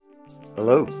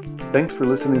Hello. Thanks for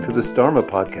listening to this Dharma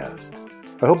podcast.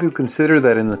 I hope you consider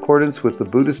that in accordance with the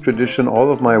Buddhist tradition,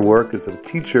 all of my work as a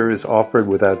teacher is offered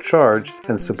without charge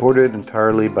and supported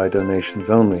entirely by donations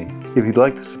only. If you'd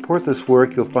like to support this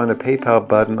work, you'll find a PayPal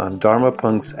button on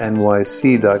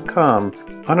dharmapunksnyc.com.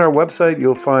 On our website,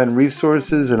 you'll find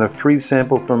resources and a free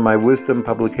sample from my Wisdom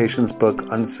Publications book,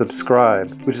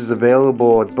 Unsubscribe, which is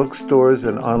available at bookstores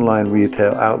and online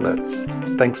retail outlets.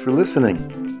 Thanks for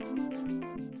listening.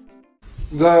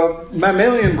 The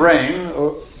mammalian brain,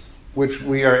 which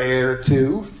we are heir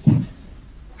to,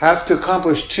 has to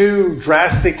accomplish two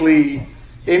drastically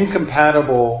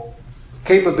incompatible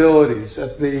capabilities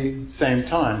at the same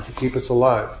time to keep us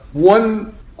alive.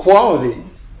 One quality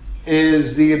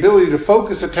is the ability to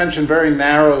focus attention very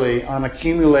narrowly on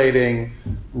accumulating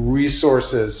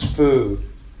resources, food.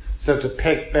 So to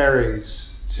pick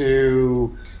berries,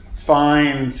 to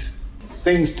find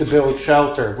things to build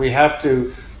shelter. We have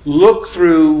to look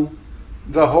through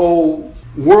the whole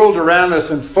world around us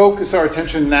and focus our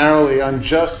attention narrowly on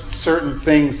just certain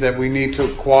things that we need to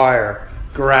acquire,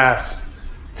 grasp,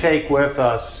 take with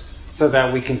us so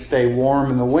that we can stay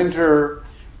warm in the winter,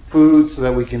 food so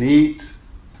that we can eat.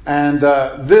 And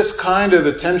this kind of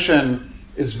attention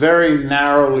is very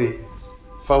narrowly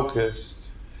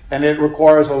focused, and it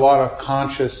requires a lot of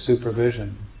conscious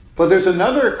supervision. But there's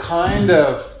another kind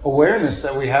of awareness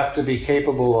that we have to be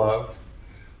capable of,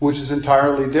 which is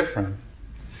entirely different.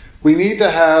 We need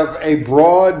to have a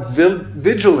broad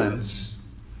vigilance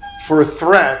for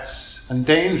threats and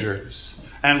dangers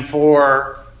and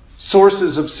for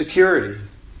sources of security.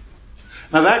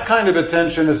 Now that kind of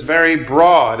attention is very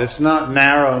broad. It's not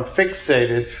narrow and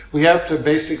fixated. We have to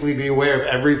basically be aware of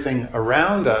everything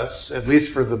around us, at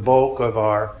least for the bulk of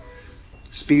our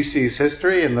species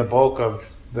history and the bulk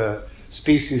of the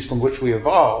species from which we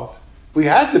evolved. We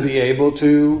had to be able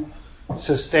to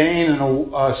sustain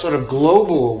a sort of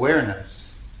global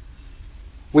awareness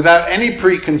without any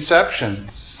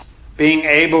preconceptions, being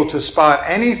able to spot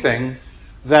anything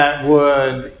that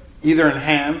would either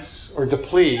enhance or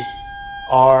deplete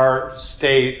our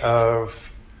state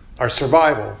of our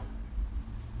survival.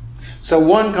 So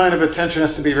one kind of attention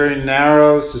has to be very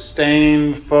narrow,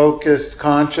 sustained, focused,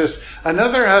 conscious.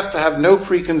 Another has to have no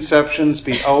preconceptions,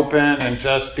 be open, and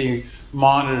just be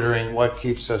monitoring what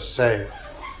keeps us safe.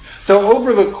 So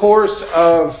over the course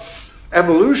of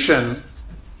evolution,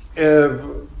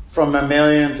 from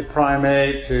mammalian to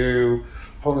primate to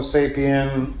Homo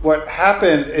sapien, what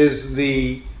happened is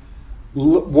the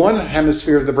one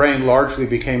hemisphere of the brain largely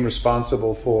became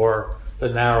responsible for the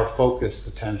narrow focused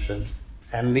attention,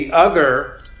 and the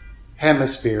other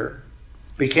hemisphere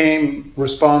became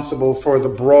responsible for the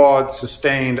broad,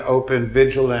 sustained, open,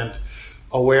 vigilant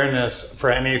awareness for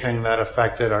anything that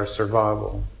affected our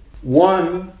survival.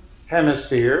 One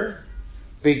hemisphere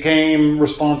became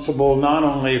responsible not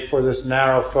only for this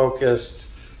narrow focused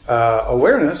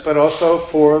awareness, but also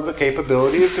for the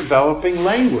capability of developing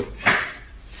language.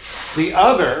 The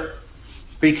other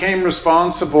became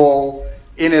responsible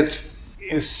in its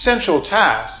essential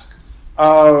task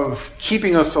of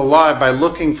keeping us alive by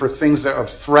looking for things that are of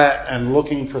threat and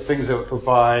looking for things that would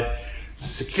provide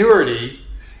security.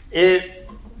 It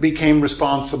became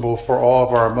responsible for all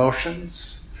of our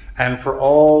emotions and for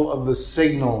all of the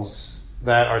signals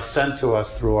that are sent to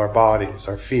us through our bodies,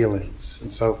 our feelings,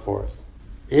 and so forth.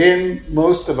 In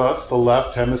most of us, the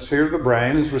left hemisphere of the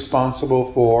brain is responsible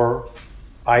for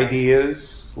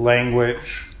ideas,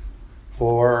 language,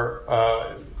 for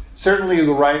certainly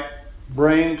the right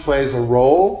brain plays a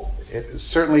role. It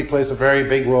certainly plays a very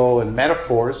big role in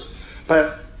metaphors,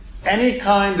 but any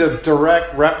kind of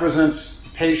direct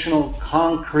representational,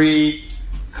 concrete,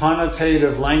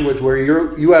 connotative language where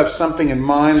you have something in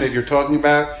mind that you're talking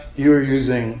about, you're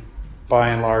using, by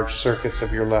and large, circuits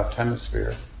of your left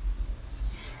hemisphere.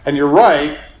 And your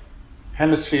right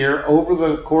hemisphere, over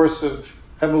the course of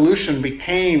evolution,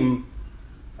 became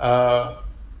a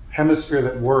hemisphere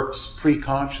that works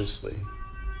pre-consciously.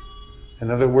 In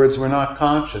other words, we're not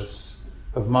conscious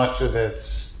of much of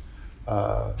its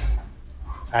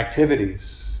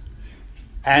activities.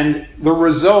 And the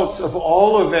results of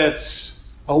all of its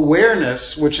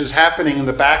awareness, which is happening in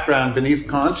the background beneath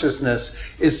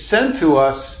consciousness, is sent to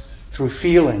us through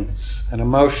feelings and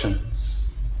emotions.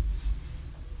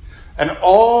 And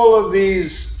all of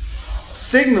these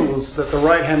signals that the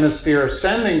right hemisphere is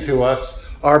sending to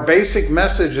us are basic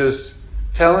messages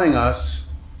telling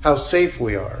us how safe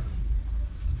we are.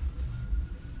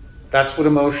 That's what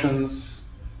emotions,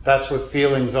 that's what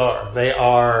feelings are. They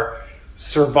are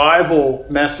survival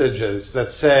messages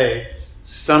that say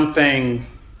something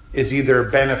is either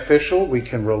beneficial, we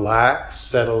can relax,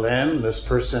 settle in, this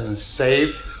person is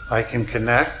safe, I can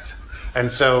connect. And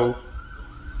so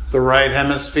the right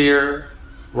hemisphere,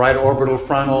 right orbital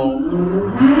frontal,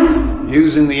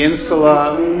 using the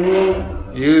insula,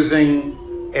 using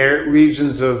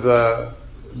regions of the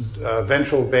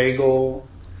ventral vagal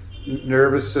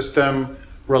nervous system,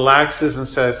 relaxes and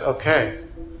says, okay,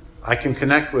 I can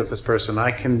connect with this person,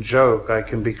 I can joke, I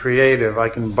can be creative, I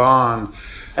can bond.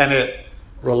 And it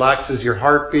relaxes your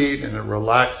heartbeat, and it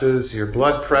relaxes your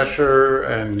blood pressure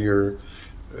and your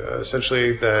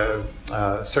essentially the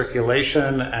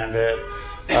circulation, and it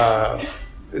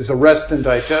is a rest and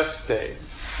digest state.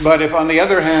 But if, on the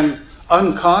other hand,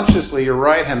 unconsciously your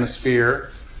right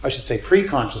hemisphere, I should say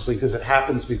pre-consciously because it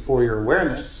happens before your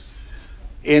awareness,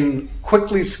 in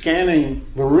quickly scanning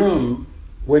the room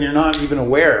when you're not even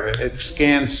aware of it, it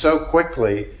scans so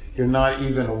quickly you're not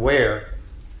even aware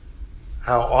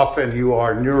how often you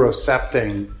are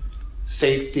neurocepting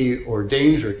safety or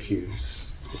danger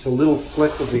cues. It's a little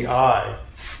flick of the eye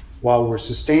while we're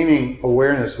sustaining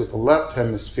awareness with the left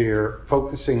hemisphere,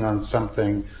 focusing on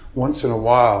something. Once in a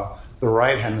while, the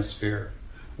right hemisphere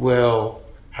will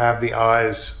have the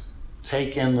eyes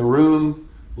take in the room,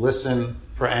 listen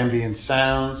for ambient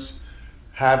sounds,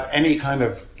 have any kind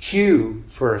of cue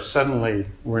for suddenly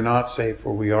we're not safe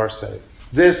or we are safe.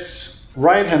 This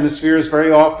right hemisphere is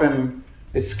very often,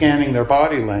 it's scanning their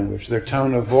body language, their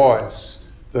tone of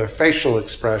voice, their facial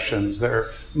expressions, their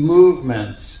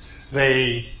movements,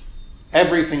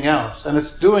 everything else. And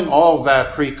it's doing all of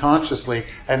that pre-consciously.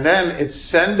 And then it's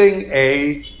sending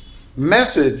a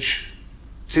message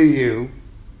to you,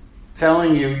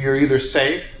 telling you you're either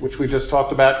safe, which we just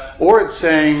talked about, or it's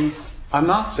saying, I'm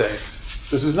not safe.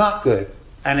 This is not good.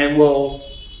 And it will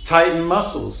tighten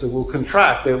muscles. It will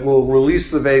contract. It will release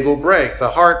the vagal brake. The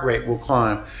heart rate will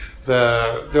climb.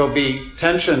 There'll be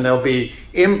tension. There'll be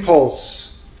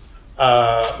impulse,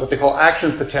 what they call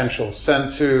action potential,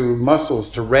 sent to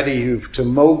muscles to ready you to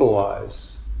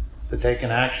mobilize, to take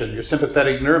an action. Your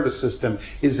sympathetic nervous system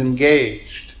is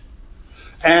engaged.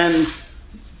 And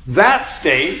that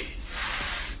state,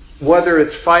 whether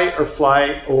it's fight or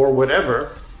flight or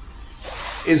whatever,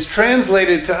 is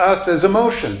translated to us as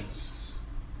emotions,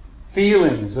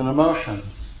 feelings and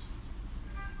emotions.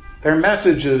 They're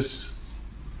messages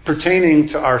pertaining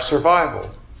to our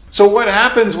survival. So what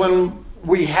happens when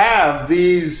we have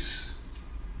these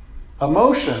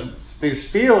emotions, these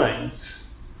feelings,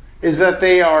 is that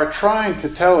they are trying to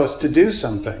tell us to do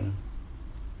something.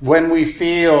 When we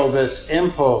feel this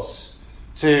impulse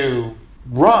to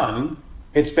run,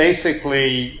 it's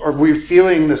basically, or we're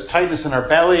feeling this tightness in our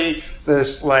belly,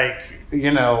 this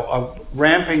a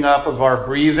ramping up of our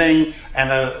breathing,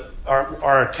 and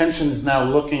our attention is now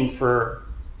looking for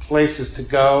places to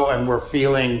go, and we're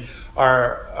feeling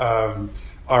our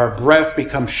breath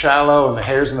become shallow and the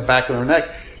hairs in the back of our neck.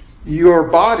 Your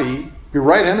body, your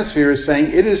right hemisphere is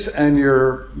saying it is, and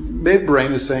your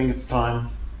midbrain is saying it's time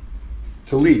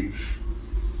to leave,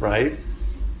 right?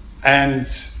 And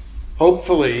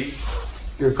hopefully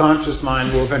your conscious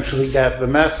mind will eventually get the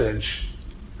message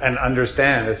and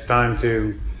understand it's time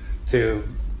to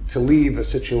leave a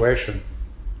situation.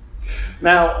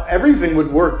 Now, everything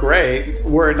would work great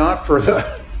were it not for the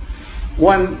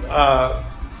one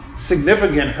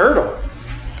significant hurdle,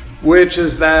 which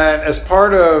is that as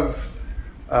part of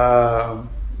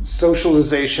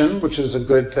socialization, which is a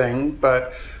good thing,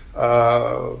 but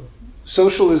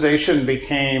socialization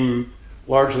became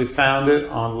largely founded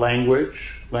on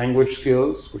language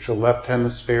skills, which are left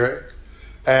hemispheric.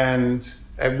 And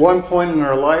at one point in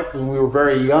our life, when we were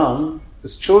very young,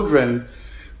 as children,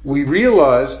 we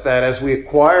realized that as we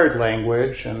acquired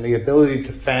language and the ability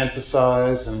to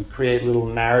fantasize and create little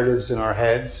narratives in our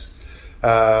heads,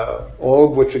 all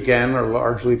of which, again, are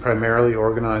largely primarily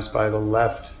organized by the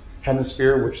left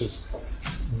hemisphere, which is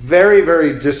very,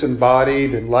 very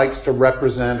disembodied and likes to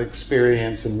represent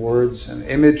experience in words and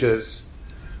images,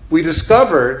 we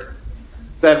discovered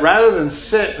that rather than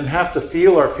sit and have to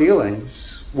feel our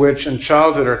feelings, which in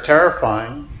childhood are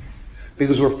terrifying,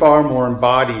 because we're far more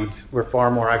embodied, we're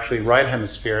far more actually right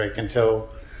hemispheric until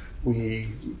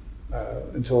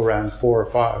around 4 or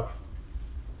 5.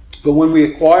 But when we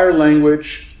acquire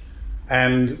language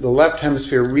and the left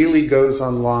hemisphere really goes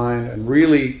online and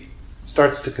really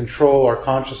starts to control our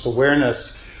conscious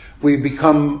awareness, we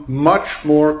become much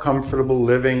more comfortable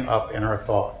living up in our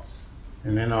thoughts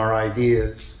and in our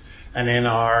ideas and in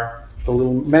the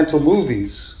little mental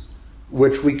movies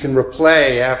which we can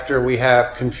replay after we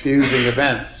have confusing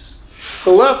events.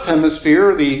 The left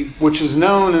hemisphere, which is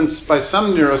known by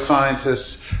some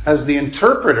neuroscientists as the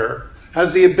interpreter,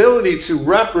 has the ability to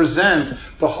represent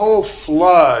the whole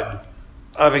flood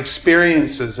of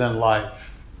experiences in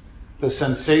life, the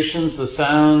sensations, the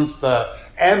sounds, the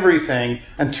everything,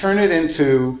 and turn it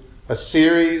into a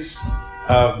series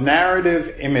of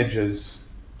narrative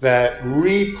images that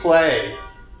replay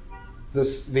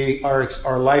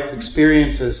our life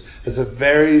experiences as a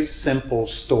very simple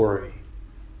story.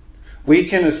 We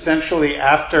can essentially,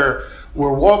 after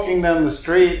we're walking down the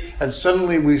street and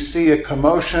suddenly we see a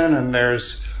commotion and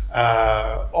there's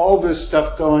all this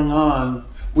stuff going on,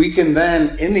 we can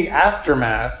then, in the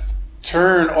aftermath,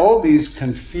 turn all these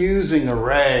confusing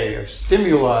array of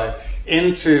stimuli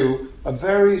into a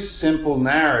very simple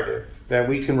narrative that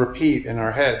we can repeat in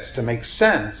our heads to make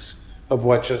sense of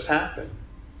what just happened.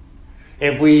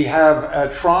 If we have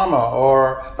a trauma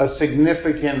or a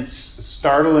significant,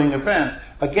 startling event,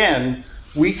 again,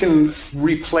 we can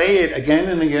replay it again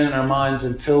and again in our minds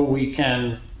until we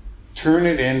can turn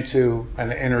it into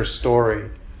an inner story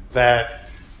that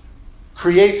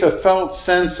creates a felt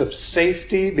sense of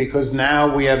safety, because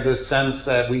now we have this sense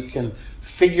that we can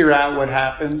figure out what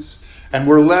happens, and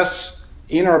we're less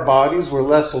in our bodies, we're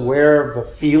less aware of the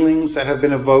feelings that have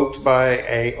been evoked by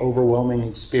an overwhelming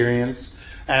experience.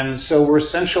 And so we're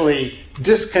essentially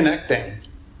disconnecting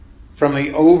from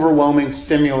the overwhelming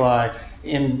stimuli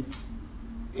in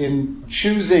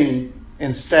choosing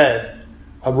instead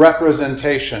a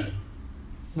representation.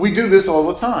 We do this all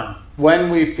the time. When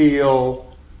we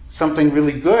feel something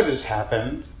really good has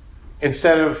happened,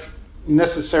 instead of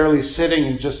necessarily sitting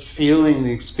and just feeling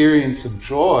the experience of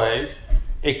joy,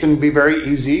 it can be very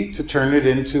easy to turn it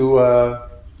into a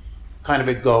kind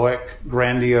of egoic,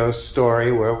 grandiose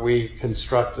story where we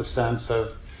construct a sense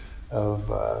of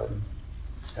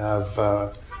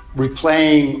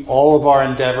replaying all of our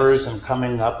endeavors and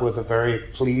coming up with a very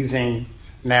pleasing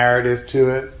narrative to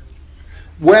it.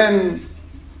 When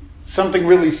something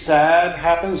really sad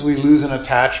happens, we lose an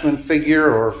attachment figure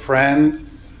or a friend,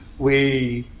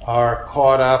 we are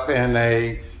caught up in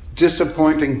a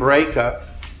disappointing breakup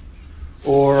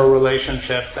or a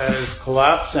relationship that is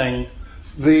collapsing,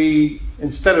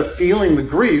 instead of feeling the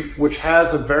grief, which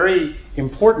has a very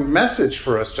important message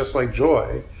for us, just like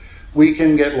joy, we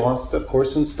can get lost, of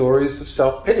course, in stories of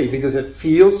self-pity, because it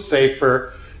feels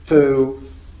safer to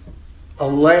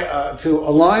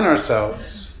align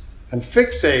ourselves and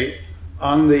fixate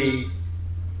on the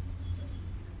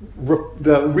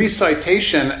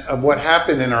recitation of what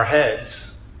happened in our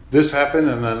heads. This happened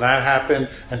and then that happened,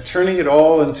 and turning it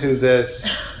all into this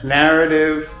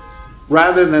narrative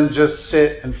rather than just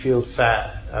sit and feel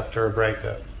sad after a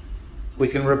breakup. We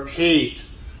can repeat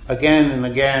again and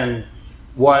again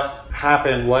what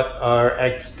happened, what our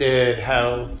ex did,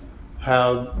 how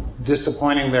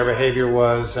disappointing their behavior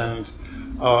was, and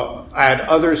add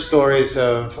other stories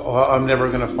of, I'm never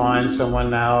going to find someone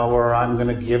now, or I'm going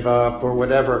to give up, or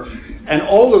whatever. And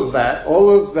all of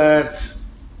that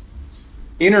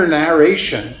inner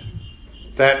narration,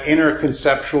 that inner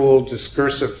conceptual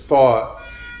discursive thought,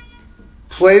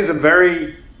 plays a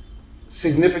very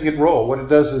significant role. What it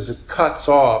does is it cuts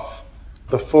off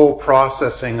the full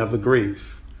processing of the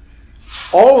grief.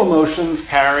 All emotions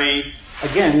carry,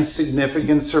 again,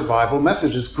 significant survival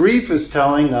messages. Grief is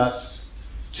telling us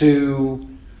to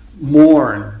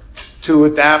mourn, to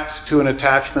adapt to an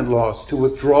attachment loss, to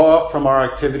withdraw from our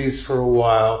activities for a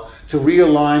while, to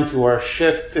realign to our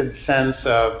shifted sense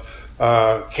of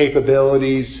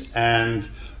capabilities and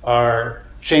our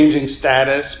changing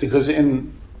status, because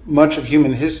in much of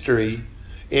human history,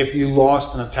 if you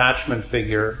lost an attachment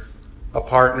figure, a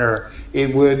partner,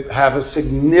 it would have a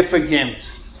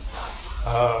significant,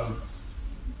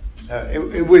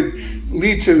 it would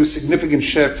lead to a significant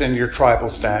shift in your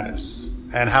tribal status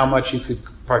and how much you could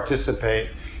participate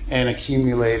in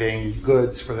accumulating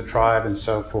goods for the tribe and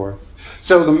so forth.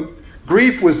 So the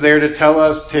grief was there to tell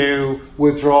us to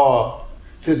withdraw,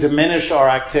 to diminish our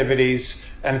activities,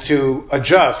 and to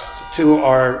adjust to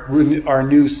our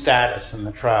new status in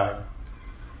the tribe.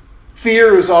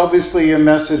 Fear is obviously a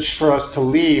message for us to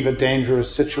leave a dangerous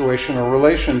situation or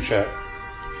relationship.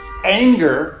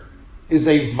 Anger is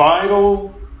a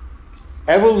vital,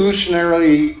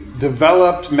 evolutionarily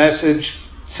developed message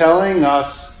telling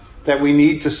us that we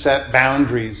need to set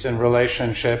boundaries in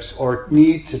relationships or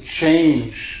need to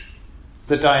change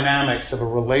the dynamics of a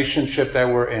relationship that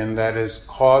we're in that is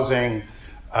causing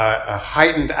a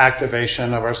heightened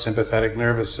activation of our sympathetic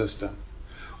nervous system.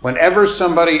 Whenever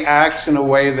somebody acts in a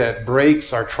way that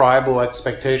breaks our tribal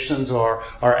expectations or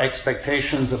our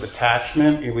expectations of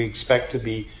attachment, we expect to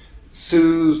be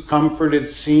soothed, comforted,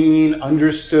 seen,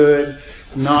 understood,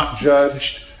 not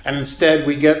judged, and instead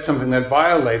we get something that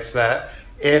violates that,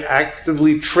 it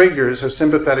actively triggers a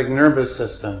sympathetic nervous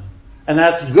system. And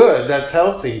that's good, that's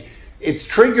healthy. It's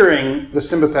triggering the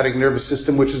sympathetic nervous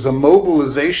system, which is a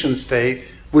mobilization state,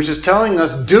 which is telling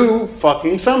us, do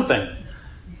fucking something.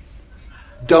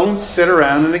 Don't sit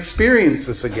around and experience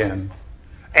this again.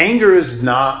 Anger is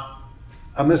not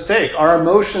a mistake. Our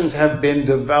emotions have been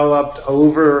developed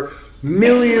over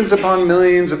millions upon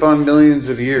millions upon millions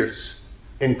of years.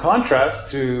 In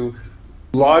contrast to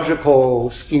logical,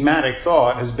 schematic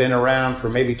thought has been around for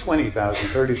maybe 20,000,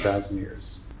 30,000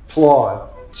 years. Flawed.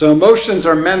 So emotions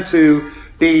are meant to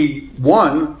be,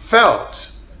 one,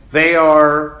 felt. They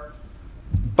are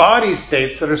body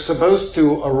states that are supposed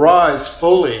to arise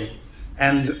fully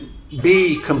and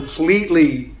be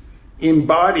completely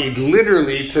embodied,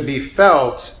 literally to be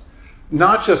felt,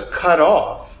 not just cut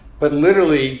off, but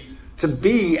literally to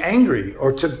be angry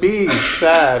or to be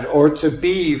sad or to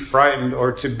be frightened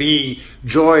or to be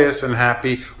joyous and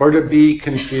happy or to be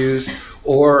confused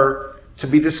or to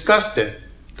be disgusted.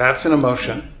 That's an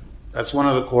emotion. That's one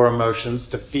of the core emotions,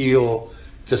 to feel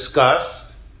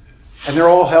disgust. And they're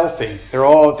all healthy. They're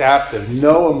all adaptive.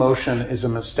 No emotion is a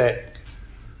mistake.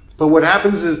 But what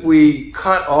happens is we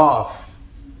cut off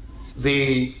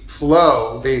the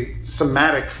flow, the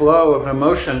somatic flow of an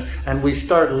emotion, and we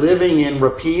start living in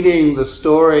repeating the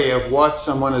story of what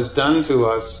someone has done to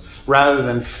us rather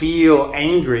than feel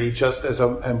angry just as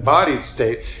an embodied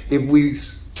state. If we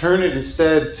turn it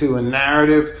instead to a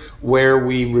narrative where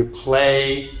we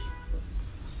replay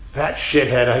that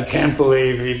shithead, I can't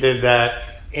believe he did that,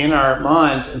 in our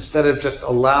minds, instead of just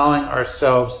allowing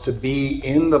ourselves to be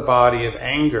in the body of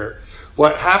anger,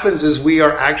 what happens is we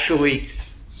are actually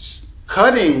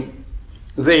cutting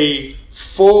the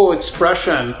full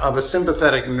expression of a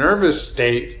sympathetic nervous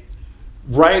state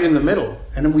right in the middle.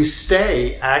 And we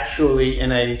stay actually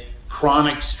in a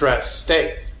chronic stress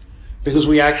state because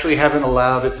we actually haven't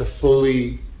allowed it to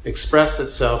fully express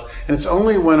itself. And it's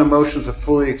only when emotions have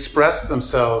fully expressed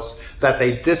themselves that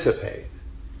they dissipate.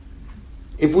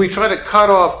 If we try to cut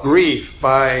off grief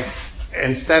by,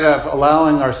 instead of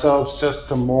allowing ourselves just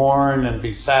to mourn and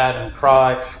be sad and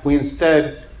cry, we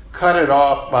instead cut it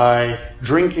off by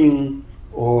drinking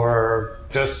or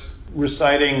just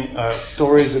reciting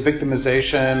stories of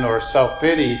victimization or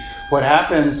self-pity, what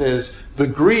happens is the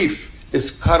grief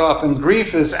is cut off, and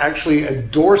grief is actually a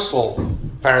dorsal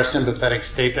parasympathetic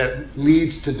state that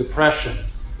leads to depression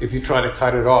if you try to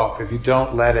cut it off, if you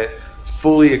don't let it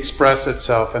fully express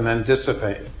itself and then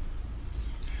dissipate.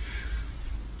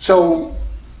 So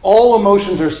all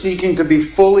emotions are seeking to be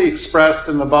fully expressed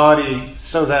in the body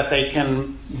so that they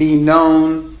can be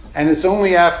known, and it's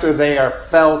only after they are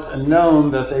felt and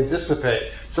known that they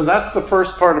dissipate. So that's the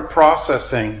first part of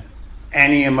processing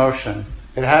any emotion.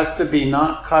 It has to be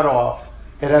not cut off.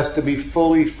 It has to be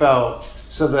fully felt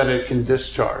so that it can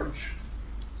discharge.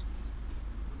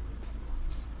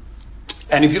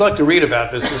 And if you'd like to read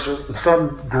about this, there's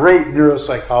some great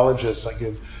neuropsychologists I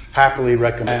could happily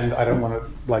recommend. I don't want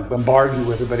to bombard you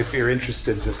with it, but if you're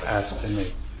interested, just ask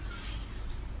me.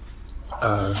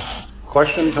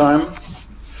 Question time.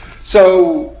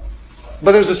 So,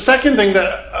 but there's a second thing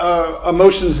that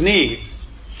emotions need.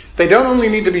 They don't only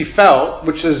need to be felt,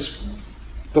 which is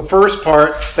the first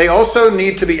part, they also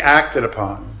need to be acted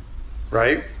upon,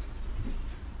 right?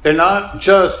 They're not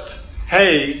just,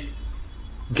 hey,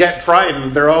 get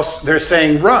frightened. They're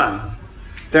saying run.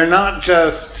 They're not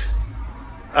just,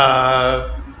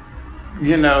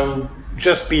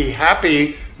 just be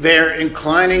happy. They're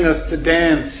inclining us to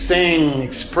dance, sing,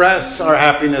 express our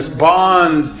happiness,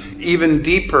 bond even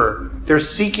deeper. They're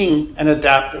seeking an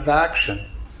adaptive action.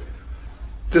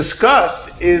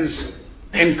 Disgust is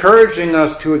encouraging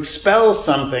us to expel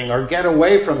something or get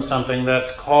away from something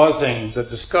that's causing the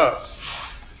disgust.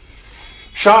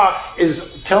 Shock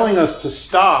is telling us to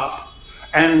stop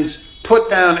and put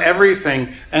down everything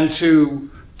and to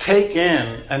take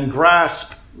in and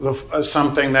grasp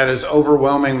something that is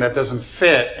overwhelming, that doesn't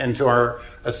fit into our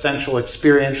essential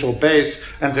experiential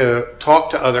base, and to talk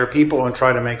to other people and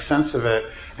try to make sense of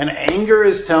it. And anger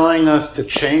is telling us to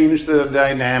change the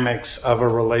dynamics of a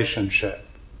relationship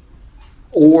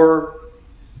or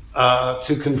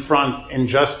to confront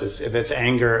injustice if it's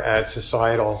anger at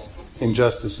societal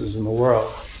injustices in the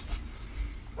world.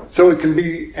 So it can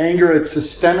be anger at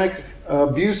systemic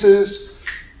abuses,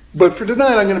 but for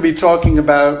tonight I'm going to be talking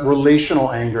about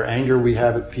relational anger, anger we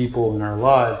have at people in our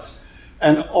lives.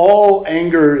 And all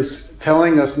anger is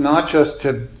telling us not just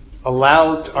to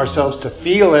allow ourselves to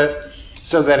feel it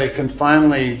so that it can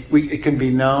it can be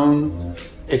known,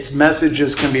 its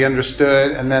messages can be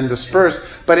understood and then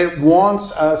dispersed, but it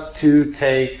wants us to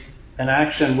take an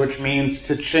action, which means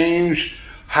to change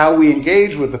how we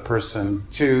engage with the person,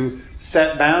 to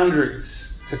set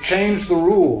boundaries, to change the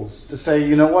rules, to say,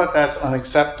 you know what, that's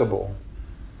unacceptable,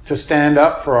 to stand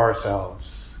up for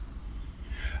ourselves.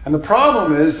 And the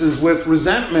problem is with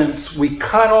resentments, we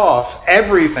cut off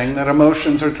everything that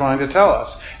emotions are trying to tell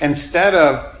us. Instead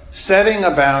of setting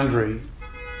a boundary,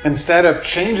 instead of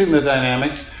changing the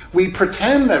dynamics, we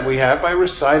pretend that we have by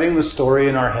reciting the story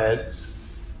in our heads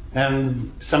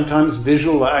and sometimes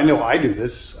visualize. I know I do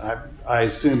this. I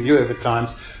assume you have at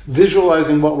times,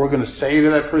 visualizing what we're going to say to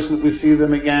that person if we see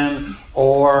them again,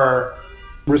 or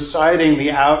reciting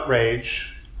the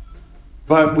outrage,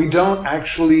 but we don't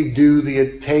actually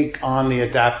take on the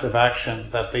adaptive action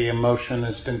that the emotion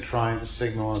has been trying to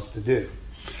signal us to do.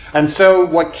 And so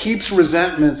what keeps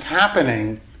resentments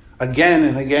happening again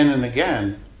and again and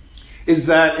again is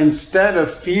that instead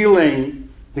of feeling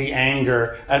the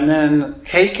anger and then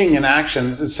taking an action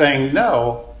and saying,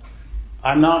 no,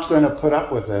 I'm not going to put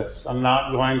up with this. I'm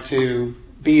not going to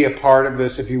be a part of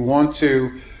this. If you want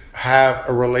to have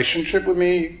a relationship with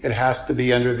me, it has to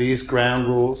be under these ground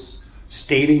rules,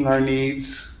 stating our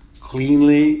needs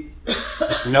cleanly,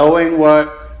 knowing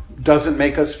what doesn't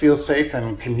make us feel safe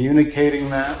and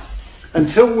communicating that.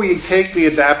 Until we take the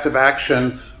adaptive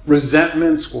action,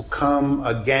 resentments will come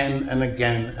again and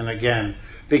again and again.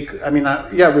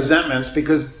 Resentments,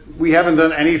 because we haven't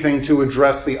done anything to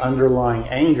address the underlying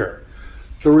anger.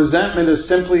 The resentment is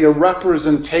simply a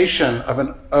representation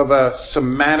of a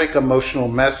somatic emotional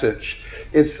message.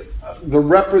 It's the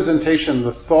representation,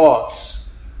 the thoughts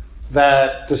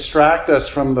that distract us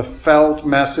from the felt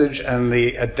message and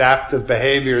the adaptive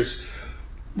behaviors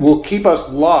will keep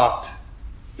us locked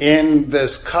in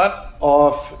this cut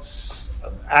off,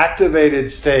 activated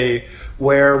state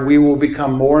where we will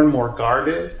become more and more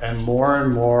guarded and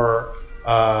more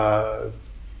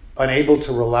unable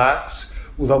to relax.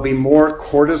 There'll be more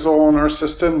cortisol in our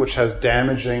system, which has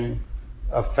damaging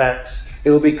effects.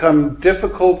 It'll become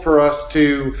difficult for us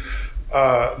to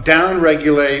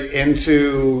downregulate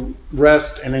into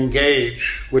rest and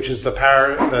engage, which is the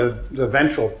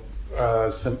ventral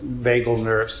vagal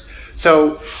nerves.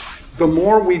 So the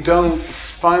more we don't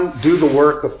do the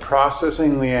work of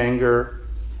processing the anger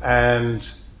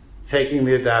and taking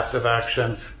the adaptive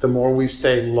action, the more we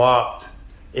stay locked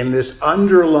in this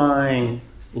underlying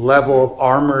level of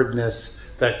armoredness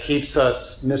that keeps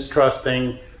us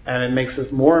mistrusting, and it makes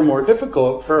it more and more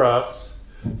difficult for us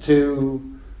to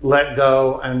let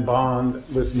go and bond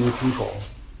with new people.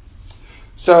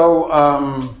 So,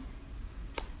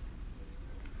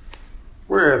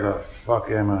 where the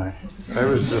fuck am I? I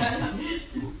was just...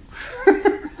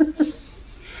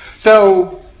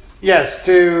 So, yes,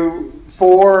 to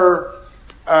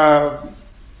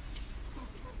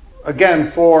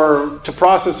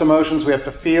process emotions, we have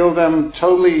to feel them,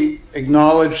 totally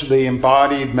acknowledge the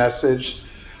embodied message,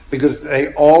 because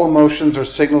all emotions are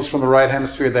signals from the right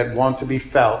hemisphere that want to be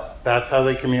felt. That's how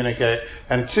they communicate.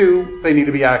 And 2, they need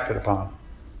to be acted upon.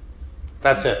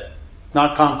 That's it.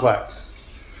 Not complex.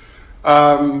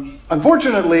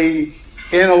 Unfortunately,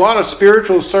 in a lot of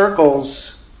spiritual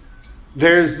circles,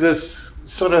 there's this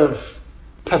sort of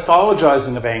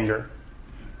pathologizing of anger.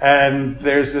 And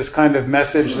there's this kind of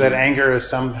message that anger is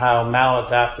somehow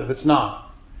maladaptive. It's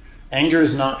not. Anger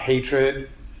is not hatred.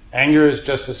 Anger is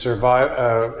just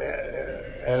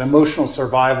an emotional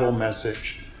survival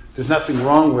message. There's nothing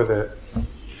wrong with it.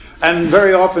 And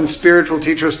very often spiritual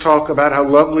teachers talk about how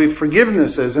lovely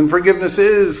forgiveness is. And forgiveness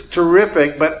is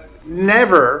terrific, but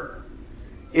never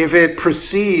if it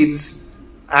precedes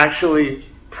actually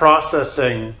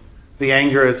processing the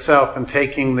anger itself and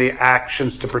taking the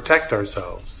actions to protect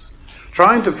ourselves.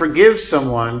 Trying to forgive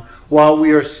someone while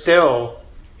we are still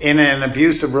in an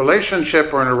abusive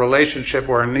relationship, or in a relationship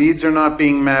where our needs are not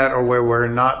being met, or where we're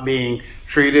not being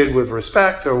treated with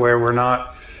respect, or where we're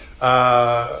not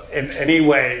in any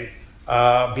way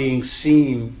being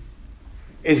seen,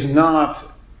 is not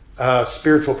a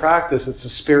spiritual practice. It's a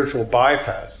spiritual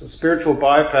bypass. A spiritual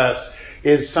bypass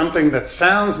is something that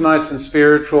sounds nice and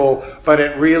spiritual, but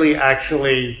it really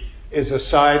actually is a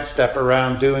sidestep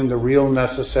around doing the real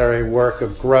necessary work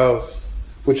of growth,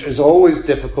 which is always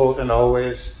difficult and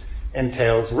always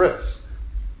entails risk.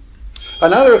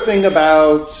 Another thing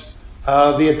about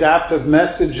the adaptive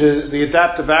messages, the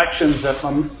adaptive actions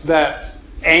that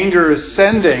anger is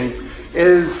sending,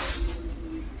 is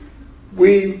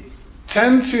we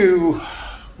tend to,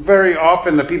 very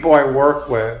often, the people I work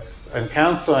with and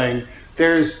counseling,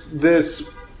 there's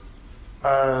this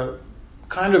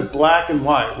kind of black and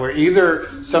white, where either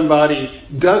somebody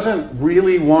doesn't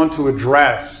really want to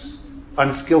address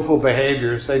unskillful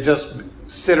behaviors, they just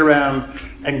sit around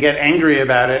and get angry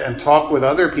about it and talk with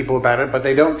other people about it, but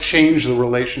they don't change the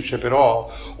relationship at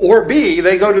all. Or B,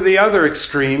 they go to the other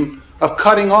extreme of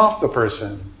cutting off the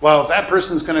person. Well, if that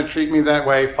person's going to treat me that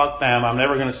way, fuck them. I'm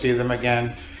never going to see them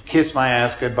again. Kiss my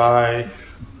ass goodbye.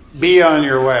 Be on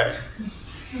your way.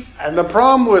 And the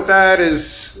problem with that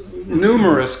is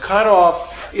numerous.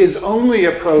 Cutoff is only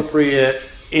appropriate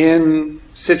in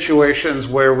situations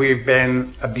where we've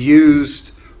been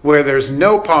abused, where there's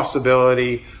no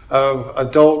possibility of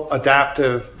adult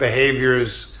adaptive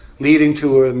behaviors leading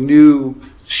to a new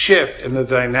shift in the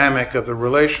dynamic of the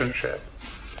relationship.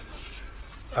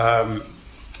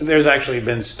 There's actually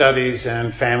been studies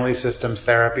in family systems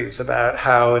therapies about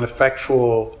how an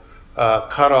effectual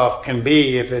cutoff can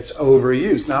be if it's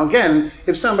overused. Now again,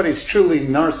 if somebody's truly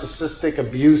narcissistic,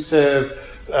 abusive,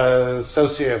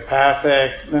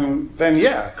 sociopathic, then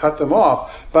yeah, cut them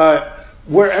off. But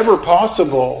wherever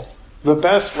possible, the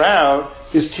best route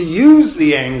is to use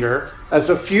the anger as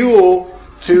a fuel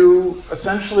to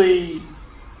essentially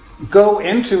go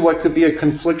into what could be a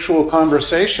conflictual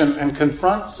conversation and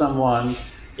confront someone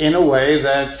in a way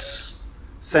that's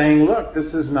saying, look,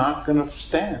 this is not going to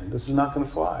stand. This is not going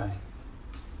to fly.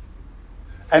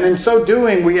 And in so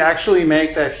doing, we actually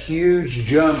make that huge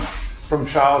jump from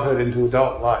childhood into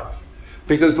adult life.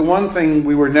 Because the one thing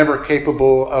we were never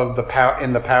capable of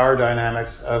in the power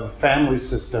dynamics of the family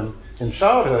system in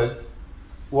childhood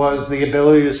was the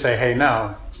ability to say, hey,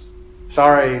 no,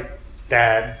 sorry,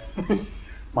 Dad,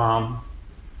 Mom,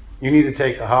 you need to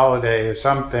take a holiday or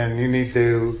something. You need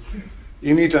to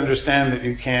understand that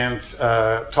you can't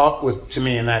talk to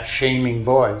me in that shaming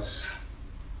voice.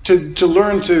 To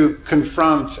learn to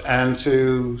confront and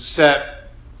to state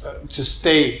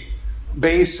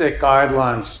basic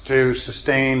guidelines to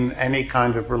sustain any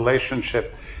kind of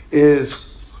relationship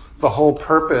is the whole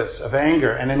purpose of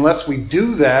anger. And unless we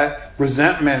do that,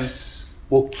 resentments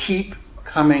will keep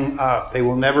coming up. They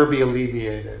will never be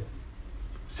alleviated.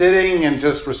 Sitting and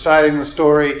just reciting the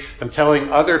story and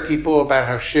telling other people about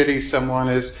how shitty someone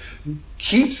is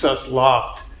keeps us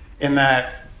locked in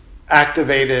that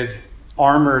activated,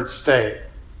 armored state.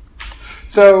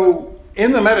 So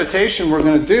in the meditation we're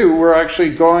going to do, we're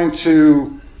actually going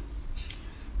to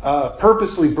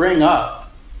purposely bring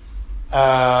up,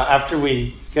 after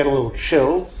we get a little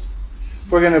chill,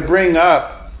 we're going to bring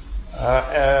up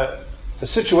a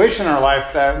situation in our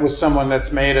life that was someone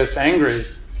that's made us angry.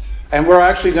 And we're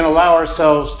actually going to allow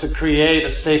ourselves to create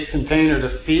a safe container to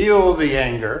feel the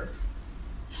anger.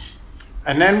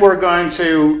 And then we're going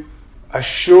to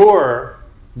assure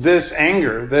this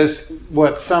anger, this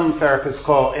what some therapists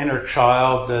call inner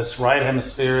child, this right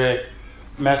hemispheric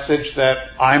message that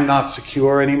I'm not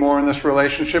secure anymore in this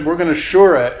relationship, we're going to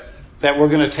assure it that we're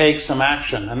going to take some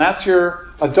action. And that's your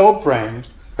adult brain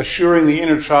assuring the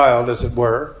inner child, as it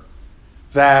were,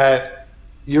 that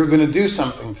you're going to do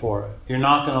something for it. You're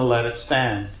not going to let it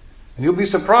stand. And you'll be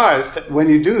surprised that when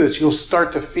you do this, you'll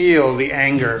start to feel the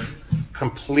anger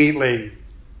completely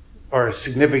or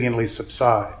significantly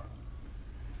subside.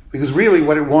 Because really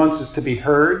what it wants is to be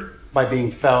heard by being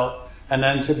felt, and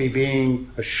then to be being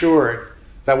assured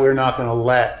that we're not going to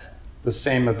let the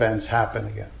same events happen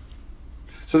again.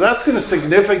 So that's going to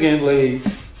significantly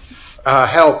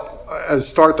help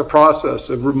start the process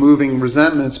of removing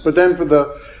resentments. But then for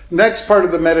the next part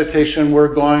of the meditation,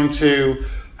 we're going to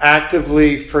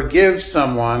actively forgive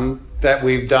someone that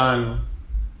we've done,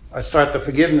 start the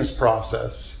forgiveness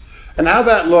process. And how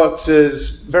that looks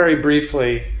is, very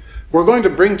briefly, we're going to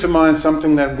bring to mind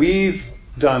something that we've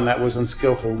done that was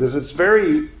unskillful, because it's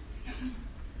very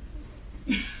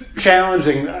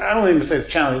challenging. I don't even say it's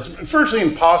challenging. It's virtually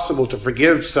impossible to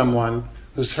forgive someone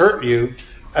who's hurt you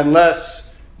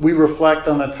unless we reflect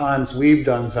on the times we've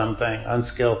done something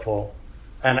unskillful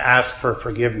and ask for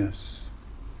forgiveness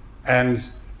and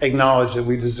acknowledge that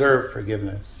we deserve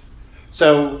forgiveness.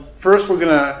 So first we're going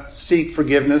to seek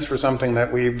forgiveness for something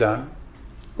that we've done.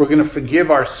 We're going to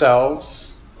forgive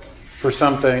ourselves for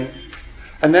something.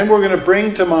 And then we're going to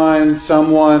bring to mind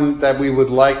someone that we would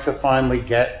like to finally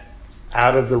get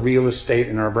out of the real estate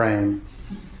in our brain.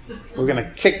 We're going to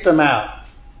kick them out.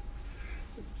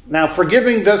 Now,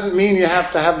 forgiving doesn't mean you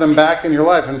have to have them back in your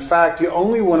life. In fact, you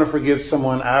only want to forgive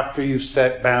someone after you've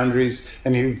set boundaries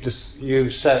and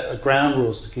you've set ground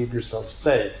rules to keep yourself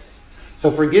safe. So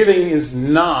forgiving is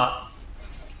not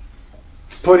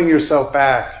putting yourself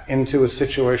back into a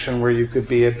situation where you could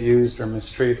be abused or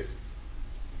mistreated.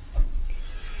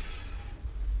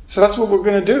 So that's what we're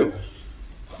going to do.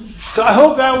 So I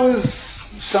hope that was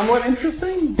somewhat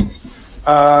interesting.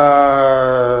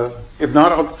 If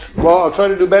not, I'll try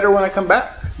to do better when I come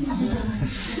back.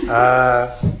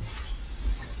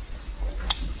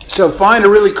 So find a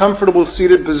really comfortable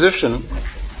seated position.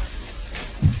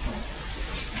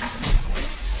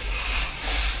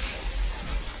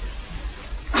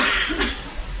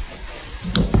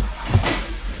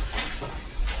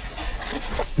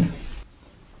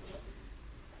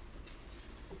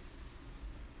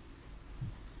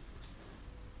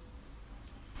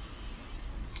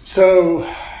 So,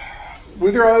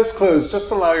 with your eyes closed,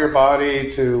 just allow your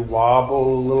body to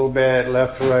wobble a little bit,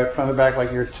 left to right, front to back,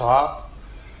 like your top.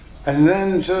 And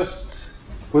then just,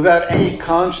 without any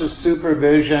conscious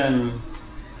supervision,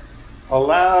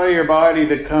 allow your body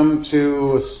to come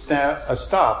to a standstill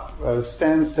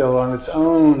on its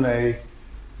own.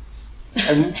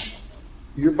 And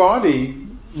your body,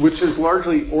 which is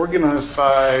largely organized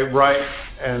by right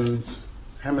and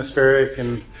hemispheric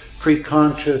and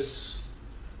preconscious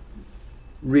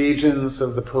regions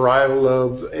of the parietal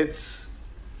lobe,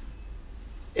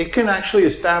 it can actually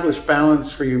establish balance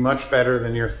for you much better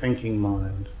than your thinking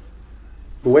mind.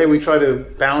 The way we try to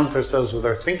balance ourselves with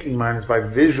our thinking mind is by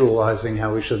visualizing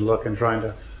how we should look and trying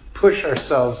to push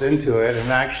ourselves into it, and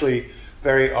actually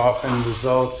very often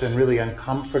results in really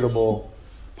uncomfortable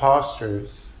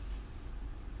postures.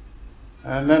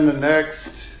 And then the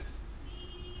next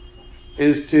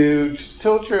is to just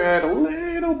tilt your head a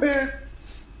little bit,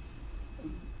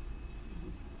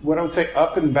 what I would say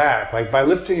up and back, like by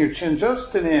lifting your chin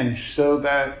just an inch, so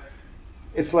that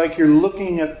it's like you're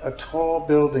looking at a tall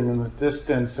building in the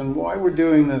distance. And why we're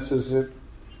doing this is that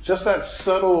just that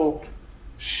subtle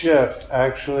shift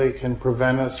actually can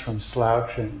prevent us from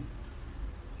slouching.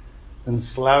 And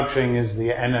slouching is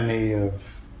the enemy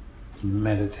of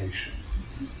meditation.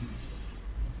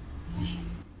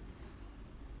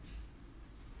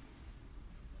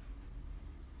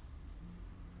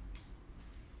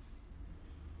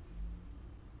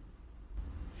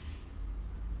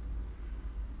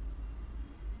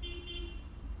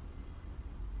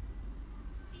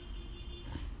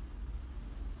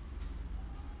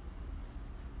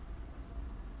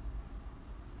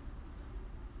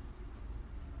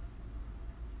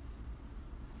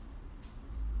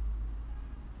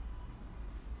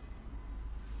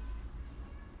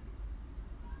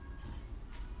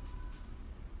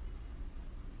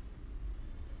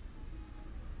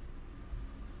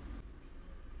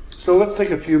 So let's take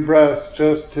a few breaths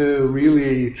just to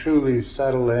really, truly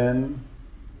settle in.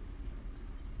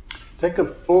 Take a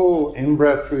full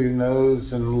in-breath through your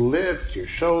nose and lift your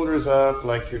shoulders up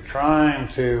like you're trying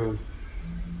to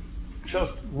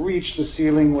just reach the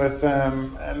ceiling with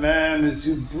them. And then as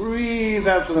you breathe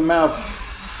out through the mouth,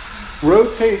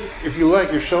 rotate, if you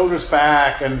like, your shoulders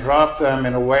back and drop them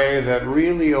in a way that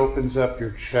really opens up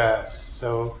your chest.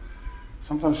 So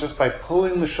sometimes just by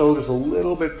pulling the shoulders a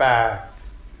little bit back,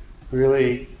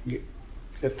 really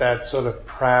get that sort of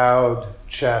proud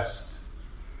chest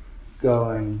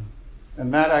going.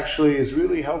 And that actually is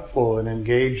really helpful in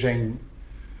engaging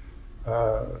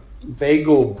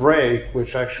vagal brake,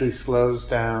 which actually slows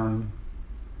down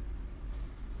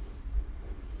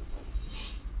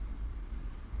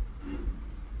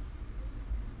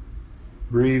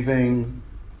breathing,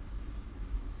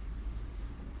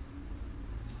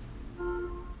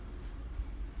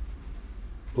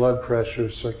 blood pressure,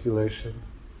 circulation.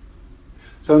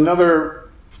 So another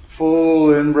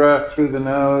full in-breath through the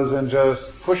nose and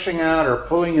just pushing out or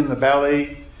pulling in the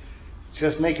belly.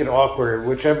 Just make it awkward,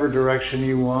 whichever direction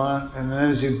you want. And then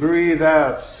as you breathe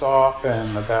out,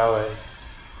 soften the belly.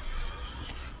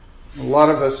 A lot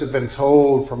of us have been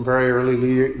told from very early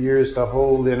years to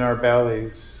hold in our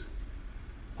bellies,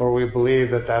 or we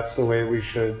believe that that's the way we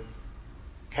should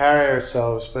carry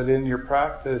ourselves. But in your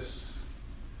practice,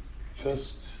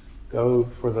 just go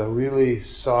for the really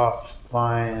soft,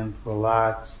 pliant,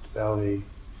 relaxed belly.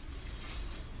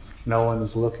 No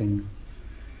one's looking.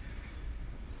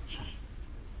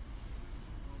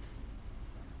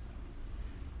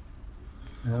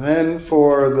 And then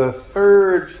for the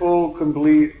third full,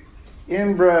 complete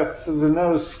in-breath through the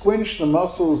nose, squinch the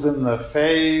muscles in the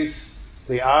face,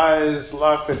 the eyes,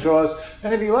 lock the jaws.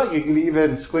 And if you like, you can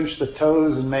even squinch the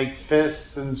toes and make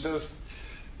fists and just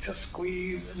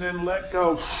squeeze and then let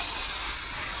go.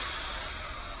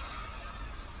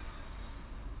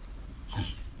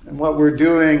 And what we're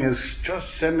doing is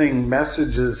just sending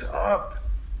messages up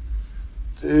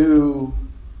to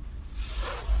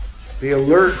the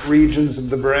alert regions of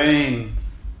the brain,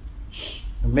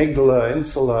 amygdala,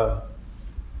 insula.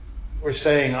 We're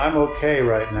saying, I'm okay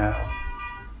right now.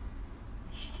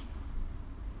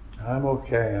 I'm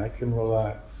okay, I can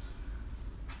relax.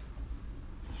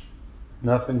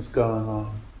 Nothing's going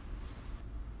on.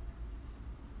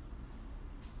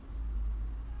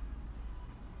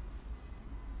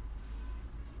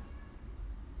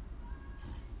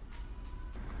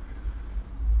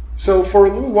 So for a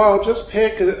little while, just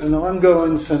pick an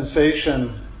ongoing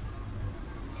sensation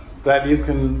that you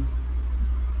can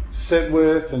sit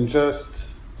with and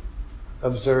just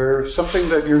observe. Something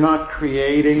that you're not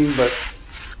creating, but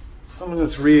something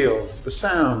that's real. The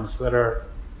sounds that are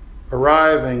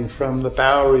arriving from the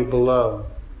Bowery below.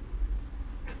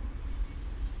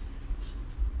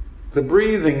 The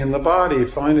breathing in the body,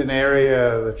 find an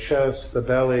area, the chest, the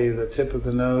belly, the tip of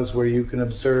the nose, where you can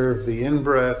observe the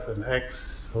in-breath and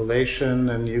exhalation,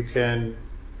 and you can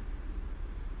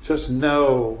just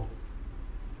know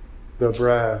the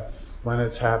breath, when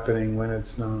it's happening, when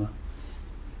it's not.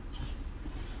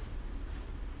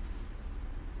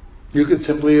 You could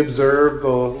simply observe the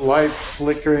lights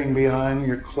flickering behind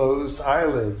your closed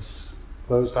eyelids,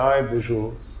 closed eye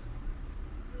visuals.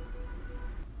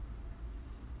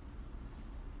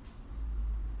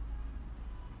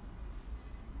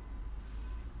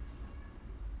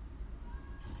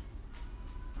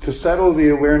 To settle the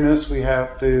awareness, we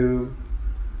have to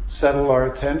settle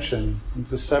our attention. And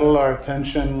to settle our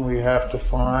attention, we have to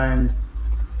find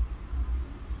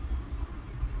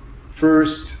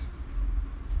first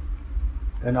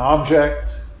an object,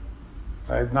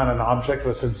 not an object, but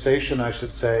a sensation, I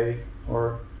should say,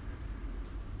 or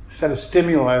a set of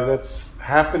stimuli that's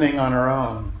happening on our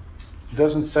own. It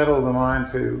doesn't settle the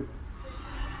mind to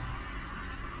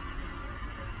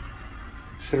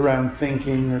sit around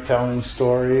thinking or telling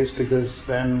stories, because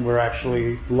then we're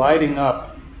actually lighting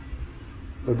up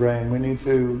the brain. We need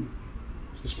to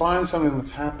just find something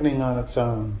that's happening on its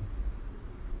own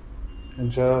and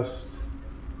just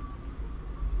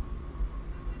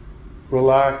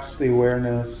relax the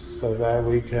awareness so that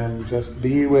we can just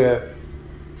be with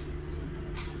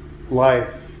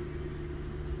life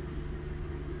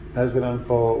as it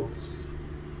unfolds.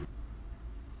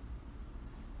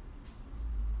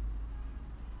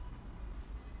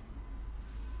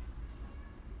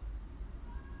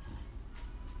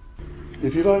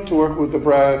 If you like to work with the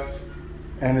breath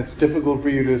and it's difficult for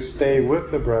you to stay with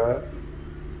the breath,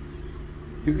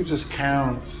 you could just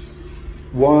count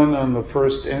 1 on the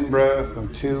first in-breath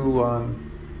and 2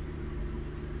 on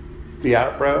the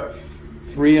out-breath,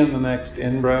 3 on the next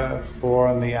in-breath, 4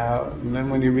 on the out, and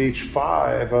then when you reach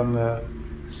 5 on the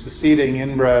succeeding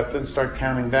in-breath, then start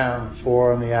counting down,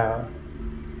 4 on the out,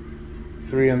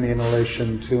 3 on the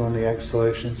inhalation, 2 on the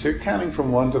exhalation. So you're counting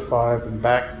from 1 to 5 and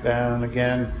back down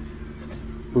again,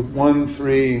 with 1,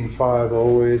 3, and 5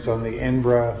 always on the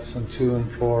in-breaths and 2 and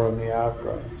 4 on the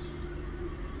out-breaths.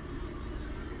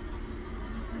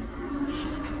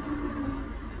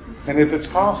 And if it's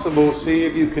possible, see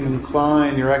if you can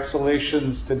incline your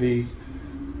exhalations to be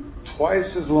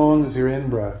twice as long as your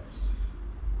in-breaths.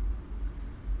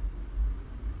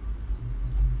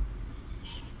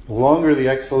 The longer the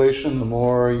exhalation, the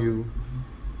more you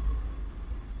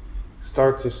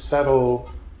start to settle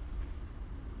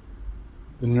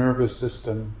the nervous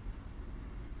system.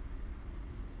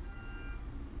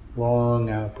 Long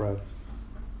out breaths.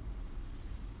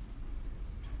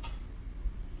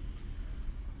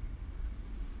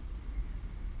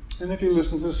 And if you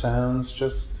listen to sounds,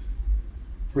 just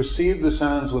receive the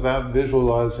sounds without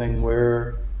visualizing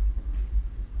where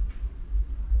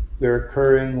they're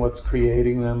occurring, what's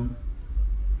creating them.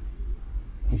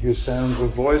 You hear sounds of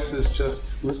voices,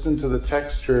 just listen to the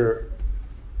texture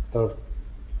of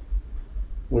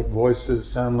what voices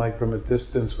sound like from a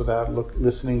distance without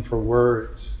listening for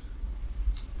words.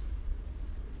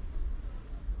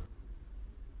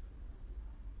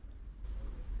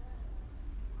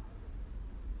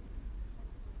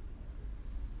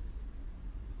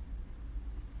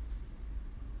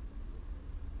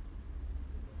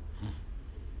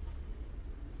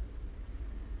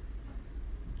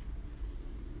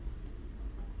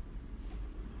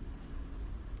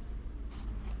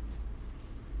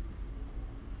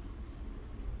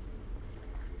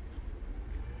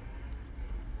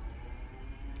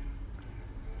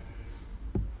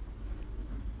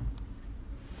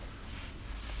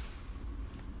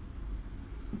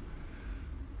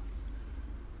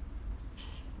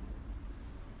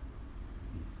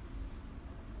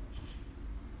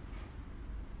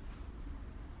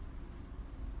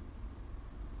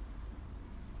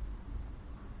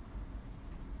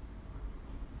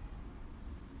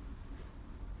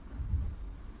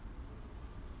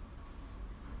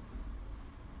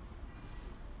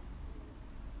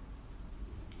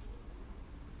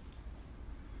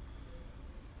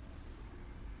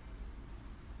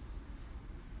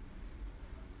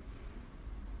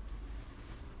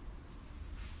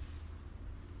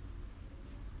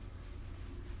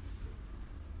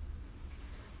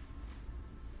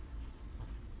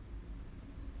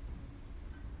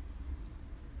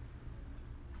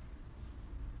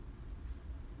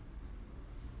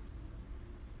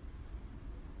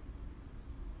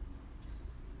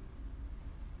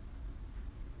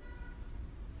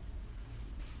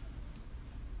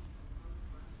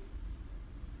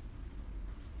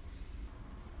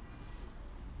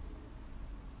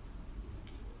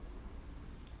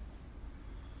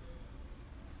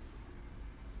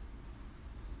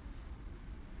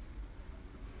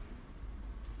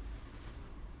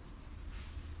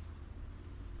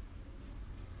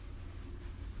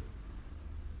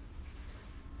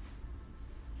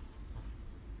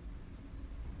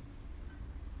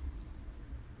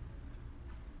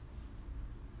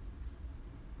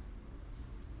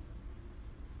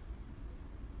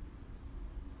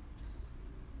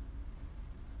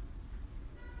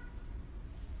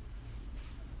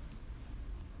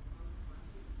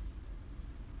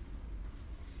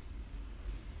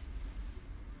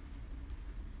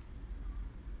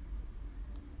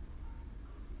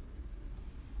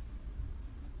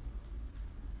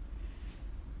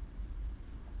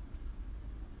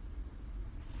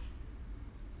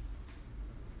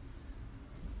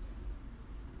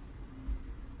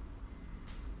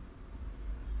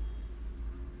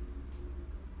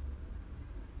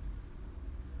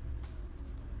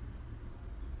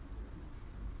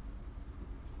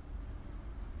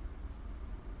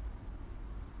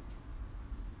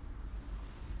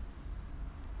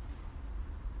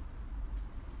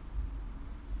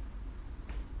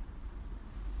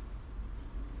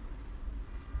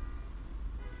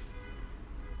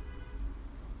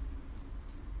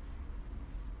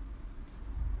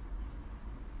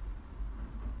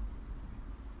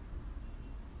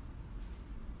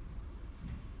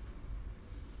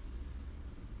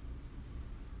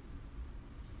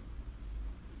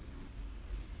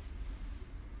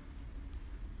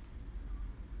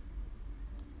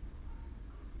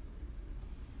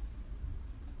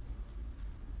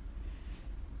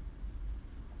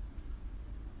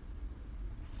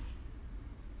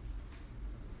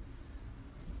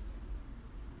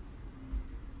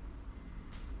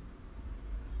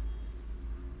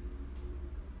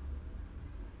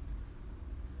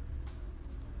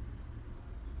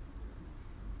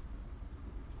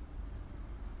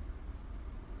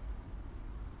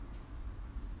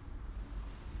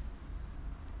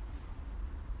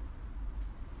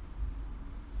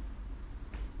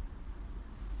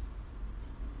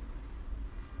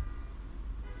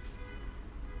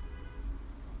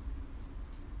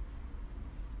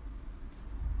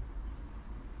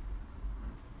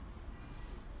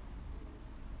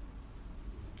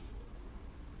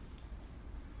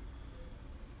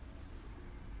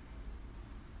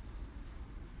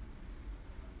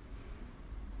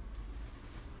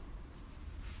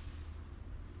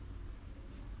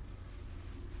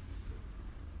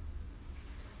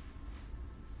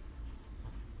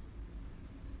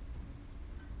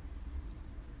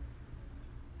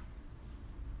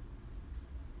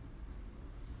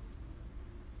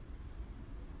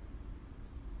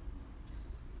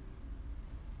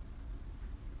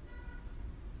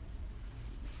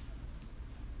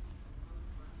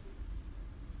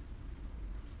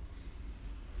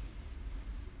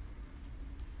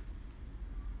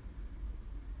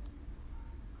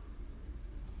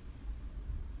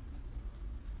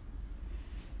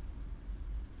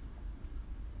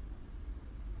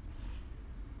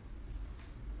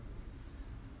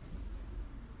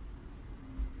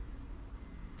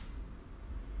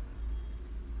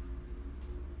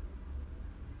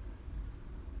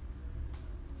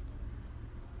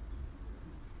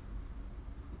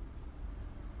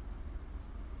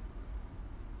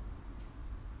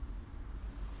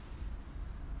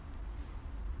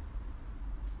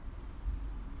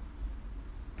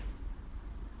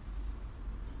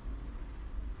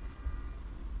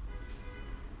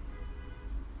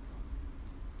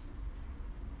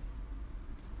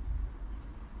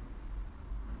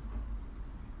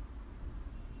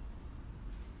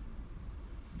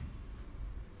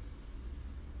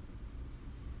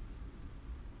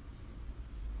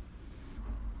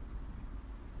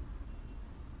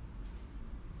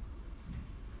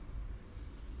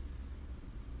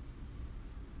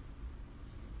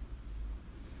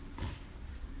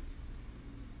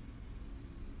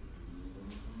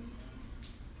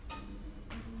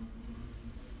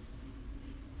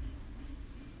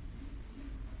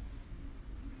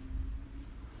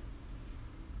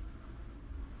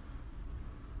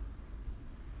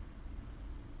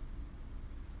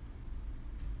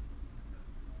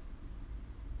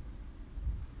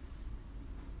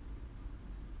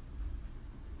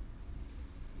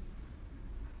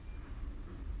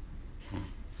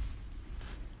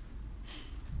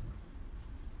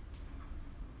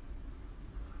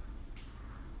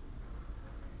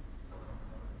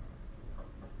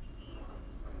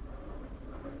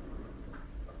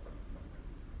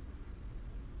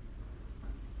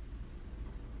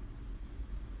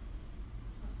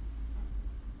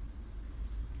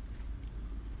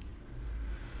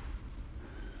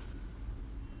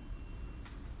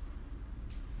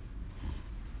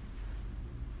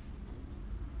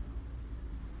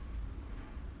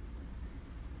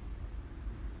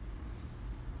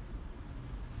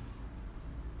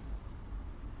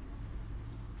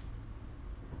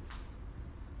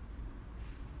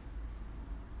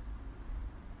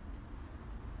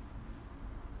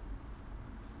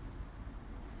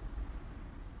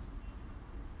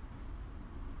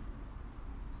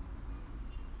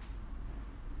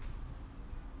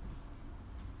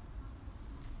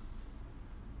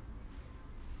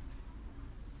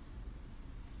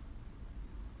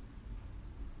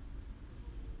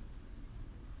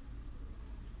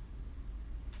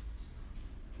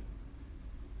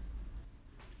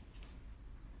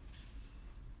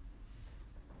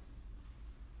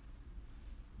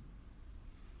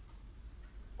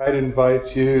 I'd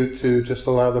invite you to just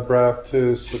allow the breath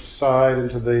to subside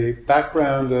into the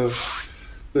background of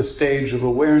the stage of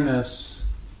awareness,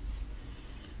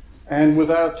 and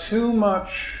without too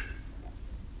much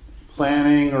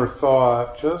planning or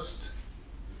thought, just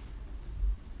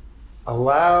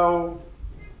allow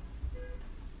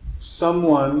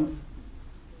someone,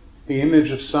 the image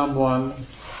of someone,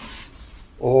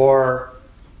 or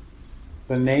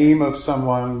the name of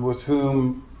someone with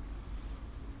whom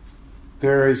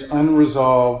there is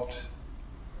unresolved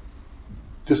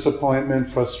disappointment,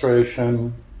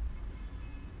 frustration,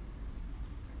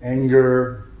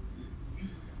 anger.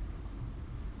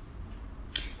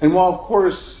 And while, of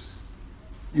course,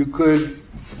 you could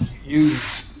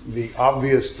use the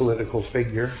obvious political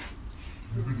figure,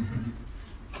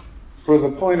 for the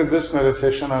point of this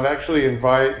meditation, I'd actually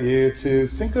invite you to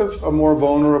think of a more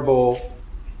vulnerable,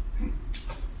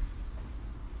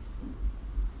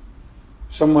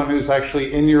 someone who's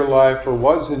actually in your life or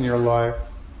was in your life,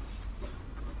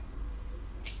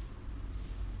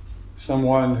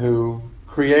 someone who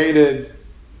created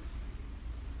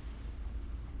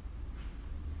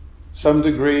some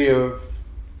degree of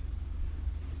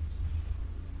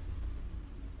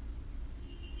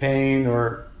pain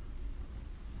or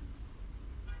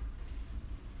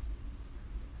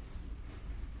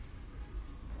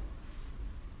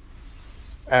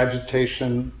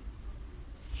agitation.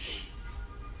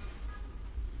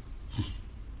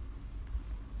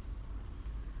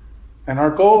 And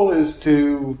our goal is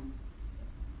to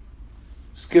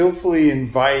skillfully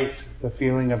invite the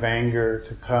feeling of anger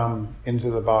to come into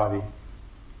the body,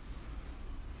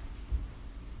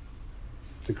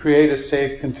 to create a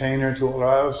safe container to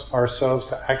allow ourselves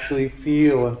to actually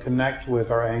feel and connect with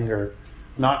our anger,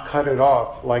 not cut it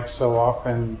off like so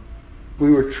often we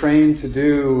were trained to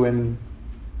do in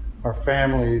our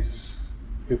families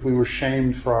if we were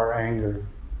shamed for our anger.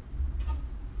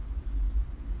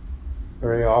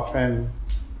 Very often,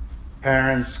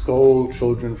 parents scold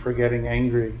children for getting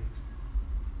angry.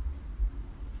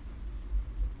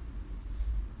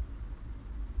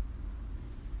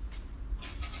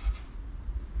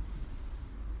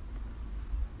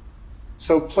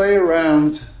 So play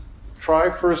around,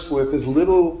 try first with as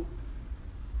little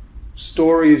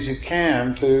story as you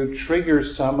can to trigger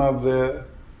some of the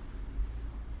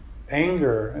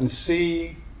anger, and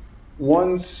see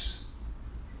once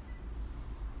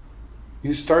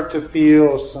you start to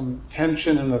feel some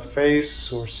tension in the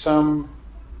face or some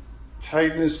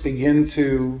tightness begin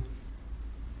to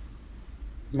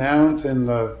mount in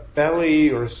the belly,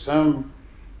 or some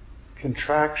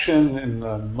contraction in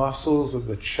the muscles of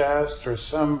the chest, or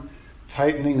some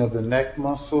tightening of the neck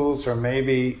muscles, or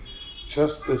maybe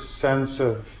just this sense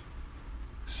of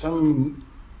some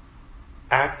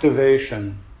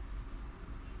activation.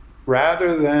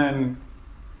 Rather than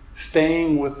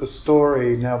staying with the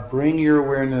story, now bring your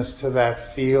awareness to that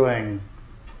feeling,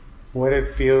 what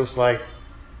it feels like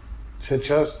to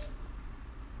just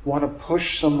want to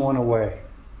push someone away,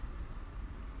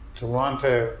 to want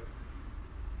to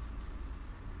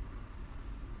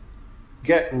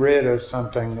get rid of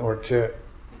something, or to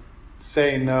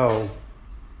say no.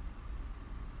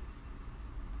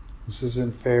 This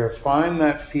isn't fair. Find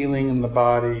that feeling in the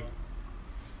body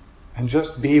and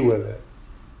just be with it.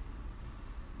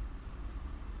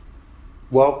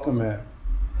 Welcome it.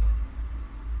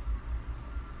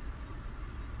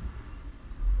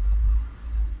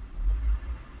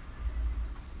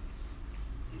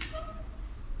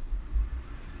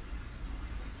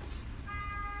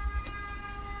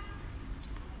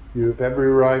 You have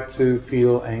every right to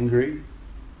feel angry.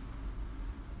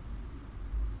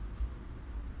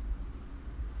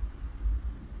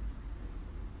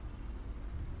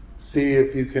 See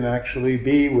if you can actually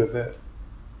be with it.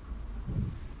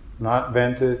 Not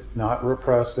vent it, not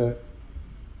repress it,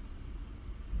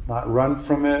 not run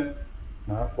from it,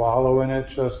 not wallow in it,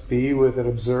 just be with it,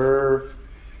 observe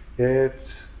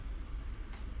it,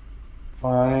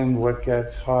 find what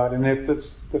gets hot. And if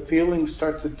the feelings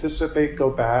start to dissipate,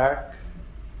 go back,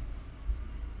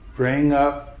 bring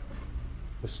up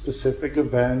a specific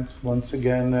event, once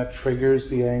again, that triggers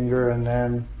the anger, and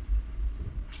then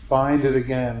find it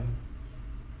again.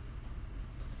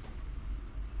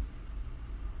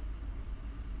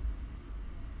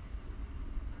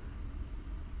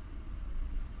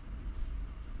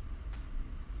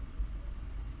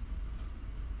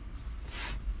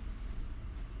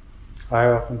 I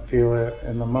often feel it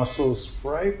in the muscles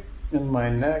right in my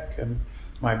neck, and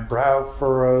my brow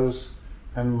furrows,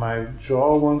 and my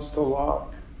jaw wants to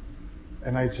lock.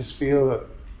 And I just feel a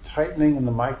tightening in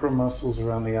the micro muscles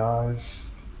around the eyes.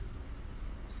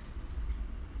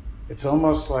 It's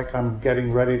almost like I'm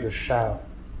getting ready to shout.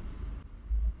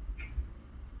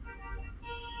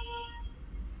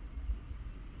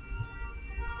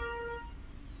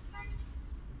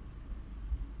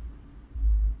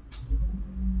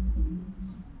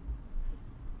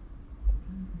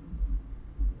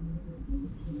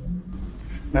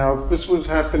 Now, if this was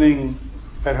happening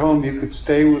at home, you could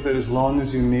stay with it as long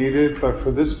as you needed, but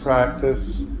for this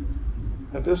practice,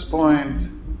 at this point,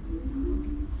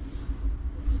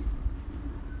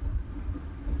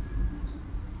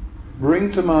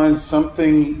 bring to mind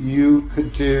something you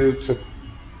could do to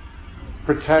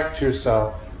protect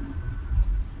yourself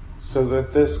so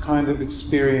that this kind of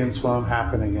experience won't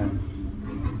happen again.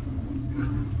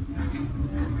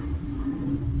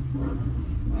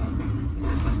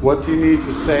 What do you need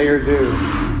to say or do?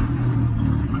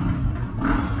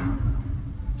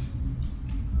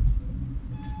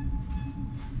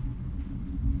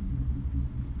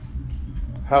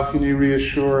 How can you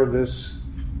reassure this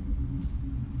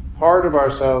part of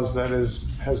ourselves that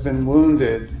has been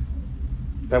wounded,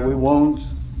 that we won't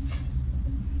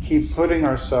keep putting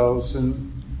ourselves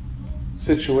in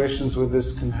situations where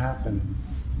this can happen?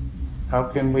 How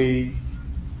can we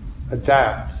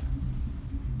adapt?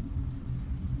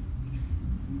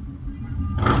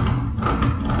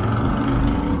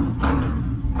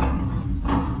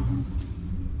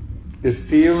 If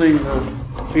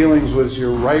feelings was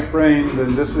your right brain,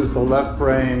 then this is the left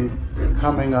brain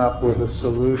coming up with a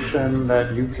solution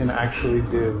that you can actually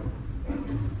do.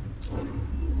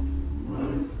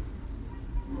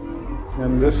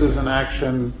 And this is an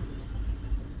action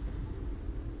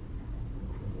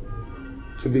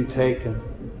to be taken.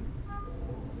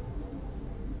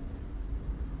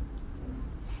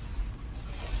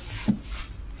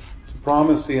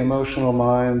 Promise the emotional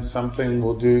mind something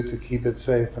we'll do to keep it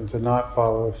safe and to not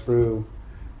follow through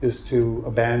is to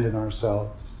abandon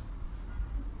ourselves.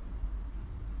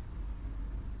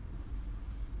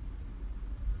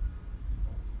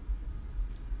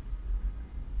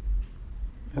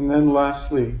 And then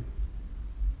lastly,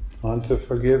 onto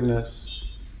forgiveness.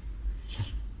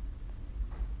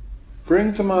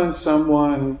 Bring to mind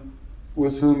someone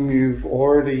with whom you've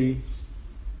already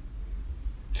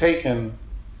taken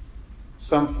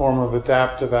some form of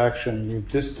adaptive action. You've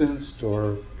distanced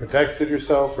or protected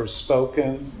yourself or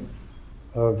spoken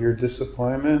of your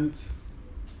disappointment.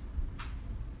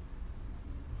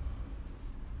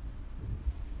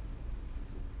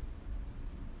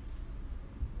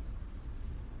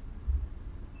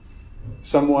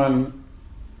 Someone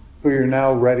who you're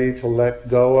now ready to let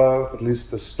go of, at least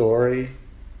the story.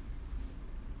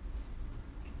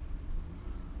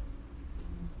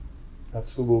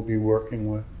 That's who we'll be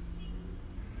working with.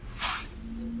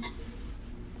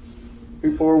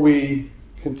 Before we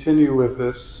continue with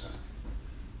this,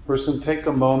 person, take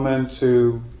a moment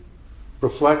to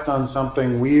reflect on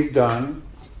something we've done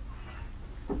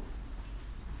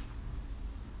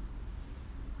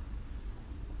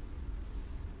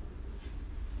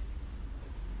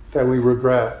that we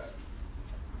regret,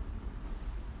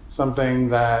 something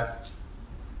that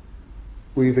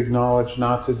we've acknowledged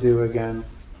not to do again.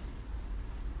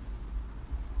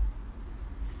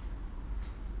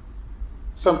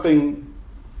 Something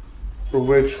for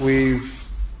which we've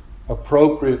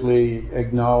appropriately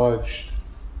acknowledged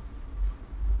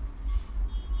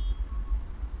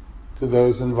to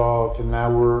those involved, and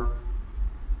now we're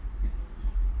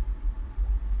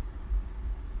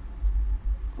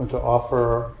going to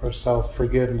offer ourselves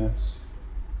forgiveness.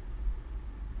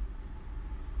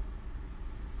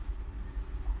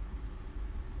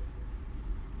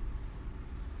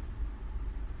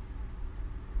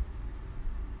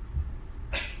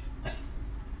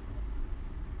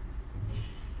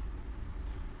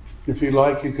 If you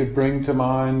like, you could bring to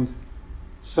mind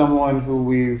someone who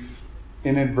we've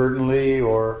inadvertently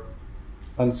or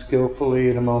unskillfully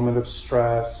in a moment of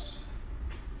stress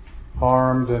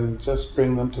harmed, and just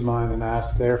bring them to mind and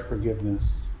ask their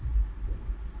forgiveness.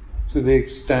 To the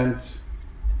extent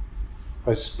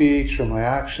by speech or my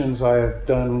actions I have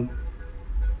done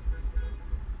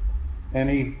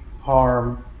any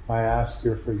harm, I ask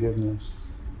your forgiveness.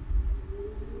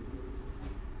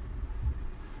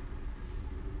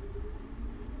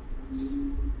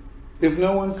 If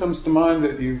no one comes to mind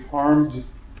that you've harmed,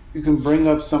 you can bring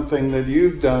up something that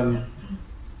you've done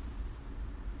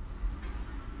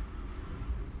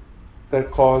that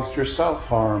caused yourself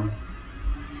harm,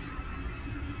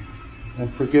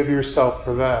 and forgive yourself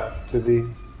for that. To the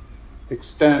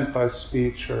extent by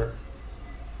speech or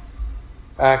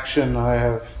action I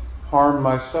have harmed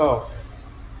myself,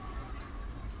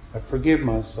 I forgive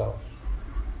myself.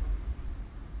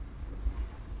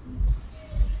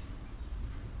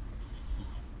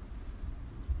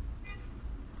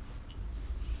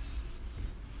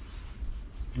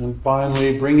 And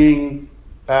finally, bringing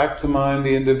back to mind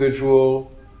the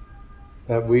individual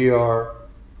that we are,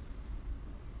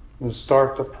 we'll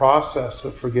start the process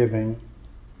of forgiving.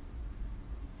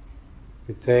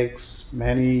 It takes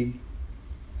many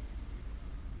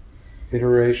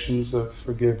iterations of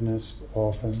forgiveness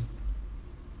often.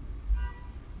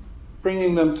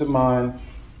 Bringing them to mind,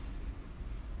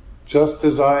 just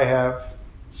as I have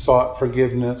sought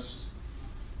forgiveness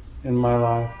in my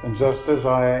life, and just as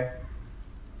I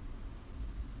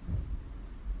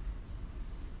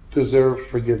deserve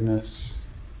forgiveness,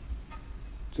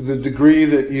 to the degree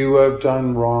that you have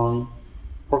done wrong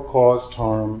or caused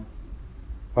harm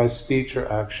by speech or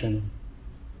action,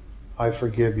 I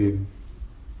forgive you.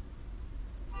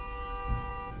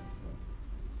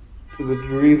 To the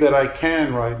degree that I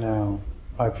can right now,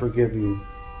 I forgive you.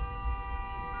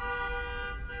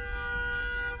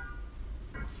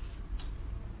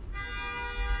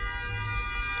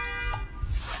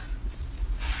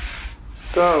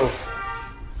 So,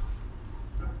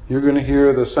 you're going to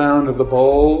hear the sound of the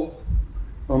bowl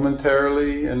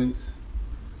momentarily, and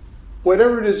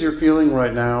whatever it is you're feeling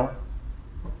right now,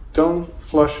 don't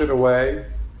flush it away,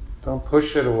 don't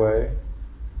push it away.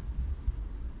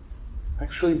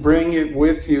 Actually bring it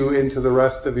with you into the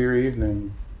rest of your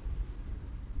evening.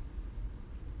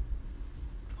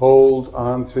 Hold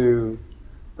on to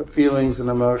the feelings and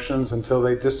emotions until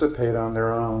they dissipate on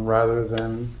their own, rather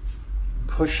than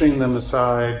pushing them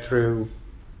aside through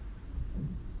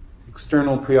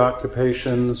external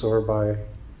preoccupations or by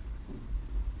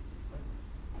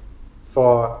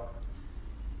thought.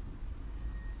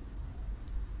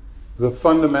 The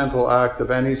fundamental act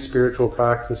of any spiritual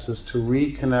practice is to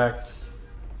reconnect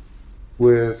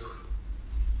with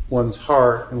one's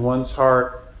heart, and one's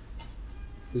heart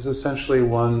is essentially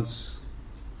one's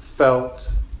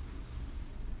felt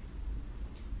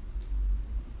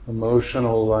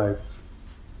emotional life.